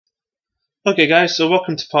Okay guys, so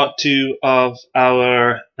welcome to part 2 of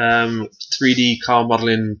our 3D car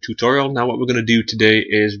modeling tutorial. Now what we're going to do today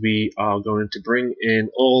is we are going to bring in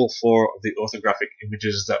all 4 of the orthographic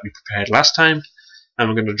images that we prepared last time, and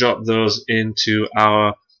we're going to drop those into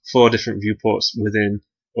our 4 different viewports within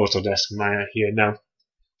Autodesk Maya here. Now,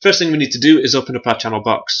 first thing we need to do is open up our channel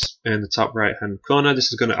box in the top right hand corner.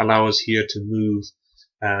 This is going to allow us here to move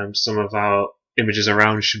some of our images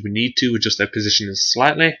around should we need to, adjust their positioning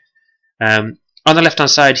slightly. On the left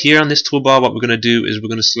hand side here on this toolbar, what we're going to do is we're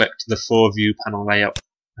going to select the 4 view panel layout,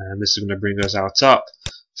 and this is going to bring us our top,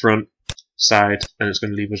 front, side, and it's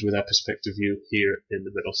going to leave us with our perspective view here in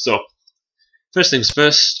the middle. So first things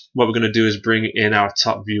first, what we're going to do is bring in our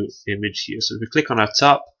top view image here. So if we click on our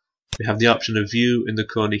top, we have the option of view in the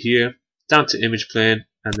corner here, down to image plane,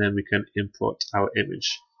 and then we can import our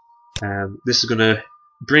image. This is going to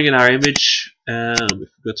bring in our image. If we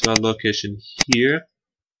go to our location here,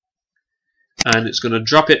 and it's going to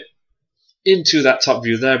drop it into that top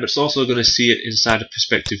view there, but it's also going to see it inside a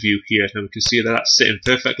perspective view here. Now we can see that that's sitting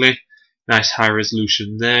perfectly. Nice high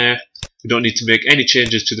resolution there. We don't need to make any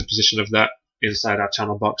changes to the position of that inside our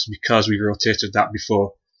channel box because we rotated that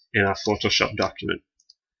before in our Photoshop document.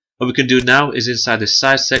 What we can do now is inside this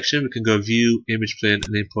side section, we can go view, image plane,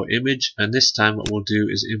 and import image. And this time what we'll do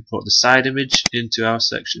is import the side image into our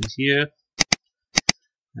section here.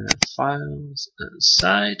 And files and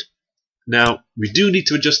side. Now, we do need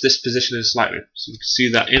to adjust this positioning slightly. So you can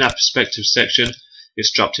see that in our perspective section,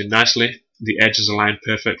 it's dropped in nicely. The edge is aligned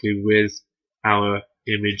perfectly with our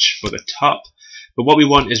image for the top. But what we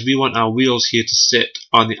want is we want our wheels here to sit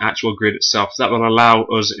on the actual grid itself. That will allow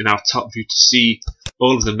us in our top view to see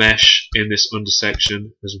all of the mesh in this under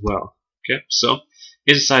section as well. Okay, so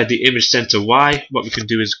inside the image center Y, what we can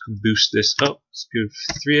do is we can boost this up. Let's give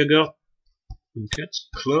 3 a go. Okay, it's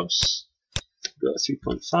close. Go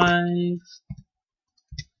 3.5.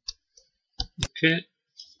 Okay,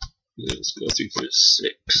 let's go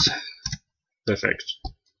 3.6. Perfect.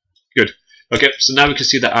 Good. Okay, so now we can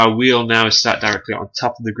see that our wheel now is sat directly on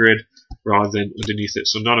top of the grid rather than underneath it.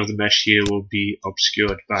 So none of the mesh here will be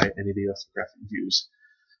obscured by any of the orthographic views.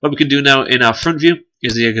 What we can do now in our front view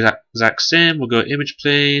is the exact same. We'll go image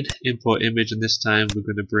plane, import image, and this time we're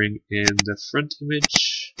going to bring in the front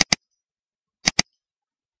image.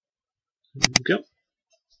 There we go.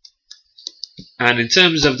 And in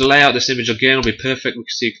terms of the layout, this image again will be perfect. We can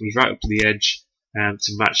see it comes right up to the edge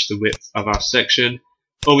to match the width of our section.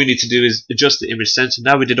 All we need to do is adjust the image center.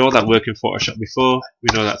 Now we did all that work in Photoshop before.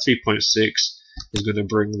 We know that 3.6 is going to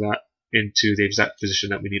bring that into the exact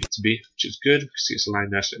position that we need it to be, which is good. We can see it's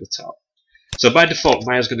aligned nicely at the top. So by default,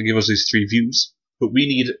 Maya's going to give us these 3 views, but we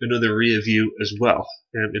need another rear view as well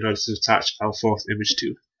in order to attach our 4th image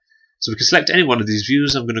to. So we can select any one of these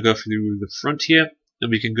views. I'm going to go through the front here, and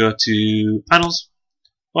we can go to Panels,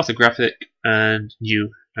 Orthographic, and New.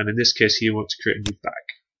 And in this case here, we want to create a new back.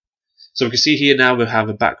 So we can see here now we have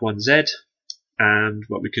a back 1Z, and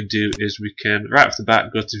what we can do is we can, right off the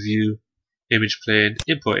bat, go to View, Image Plane,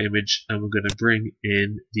 Import Image, and we're going to bring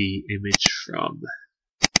in the image from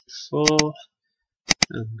before.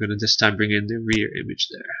 And I'm going to this time bring in the rear image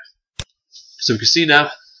there. So we can see now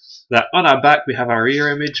that on our back we have our rear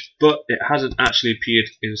image, but it hasn't actually appeared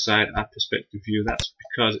inside our perspective view. That's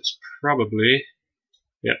because it's probably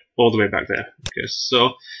all the way back there. Okay,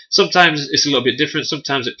 so sometimes it's a little bit different.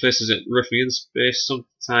 Sometimes it places it roughly in space,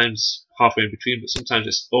 sometimes halfway in between, but sometimes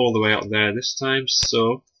it's all the way out there this time.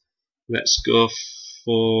 So let's go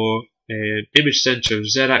for an image center of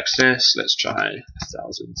Z-axis. Let's try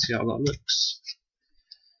 1000, see how that looks.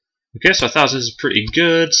 Okay, so 1000 is pretty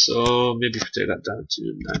good, so maybe if we take that down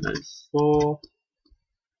to 994.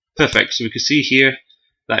 Perfect, so we can see here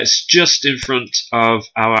that it's just in front of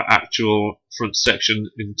our actual front section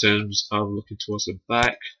in terms of looking towards the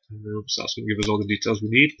back. So that's going to give us all the details we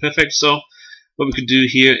need. Perfect, so what we can do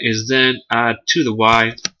here is then add to the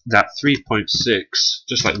Y that 3.6,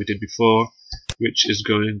 just like we did before, which is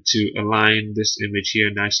going to align this image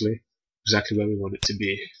here nicely, exactly where we want it to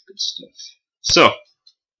be. Good stuff. So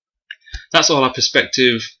that's all our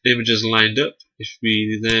perspective images lined up. If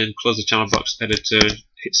we then close the channel box editor,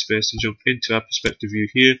 hit space and jump into our perspective view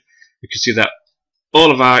here, we can see that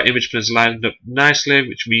all of our image planes lined up nicely,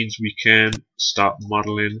 which means we can start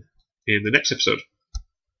modeling in the next episode.